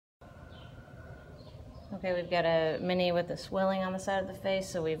Okay, we've got a mini with a swelling on the side of the face,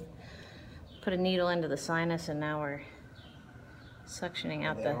 so we've put a needle into the sinus and now we're suctioning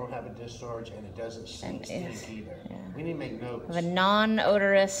out They don't have a discharge and it doesn't stink either. Yeah. We need to make notes. Of a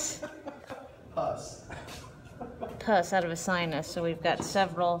non-odorous pus. Pus out of a sinus, so we've got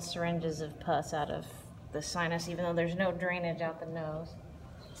several syringes of pus out of the sinus, even though there's no drainage out the nose.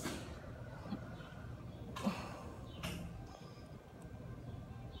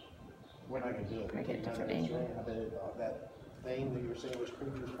 We're not going to do it. I get a different angle. I bet that vein that you were saying was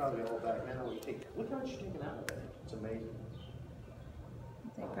creepy was probably all back now. Look how much you're taking out of it. It's amazing.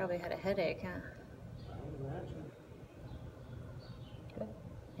 They probably had a headache, huh? I would imagine. Good.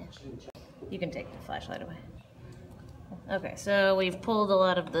 Yeah. You can take the flashlight away. Okay, so we've pulled a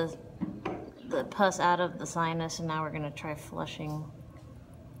lot of the pus out of the sinus, and now we're going to try flushing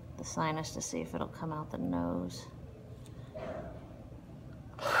the sinus to see if it'll come out the nose.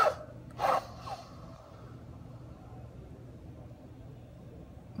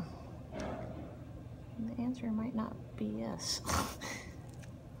 The answer might not be yes.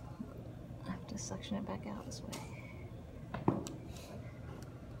 I have to suction it back out this way.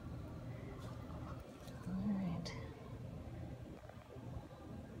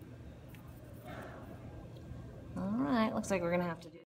 All right, looks like we're gonna have to do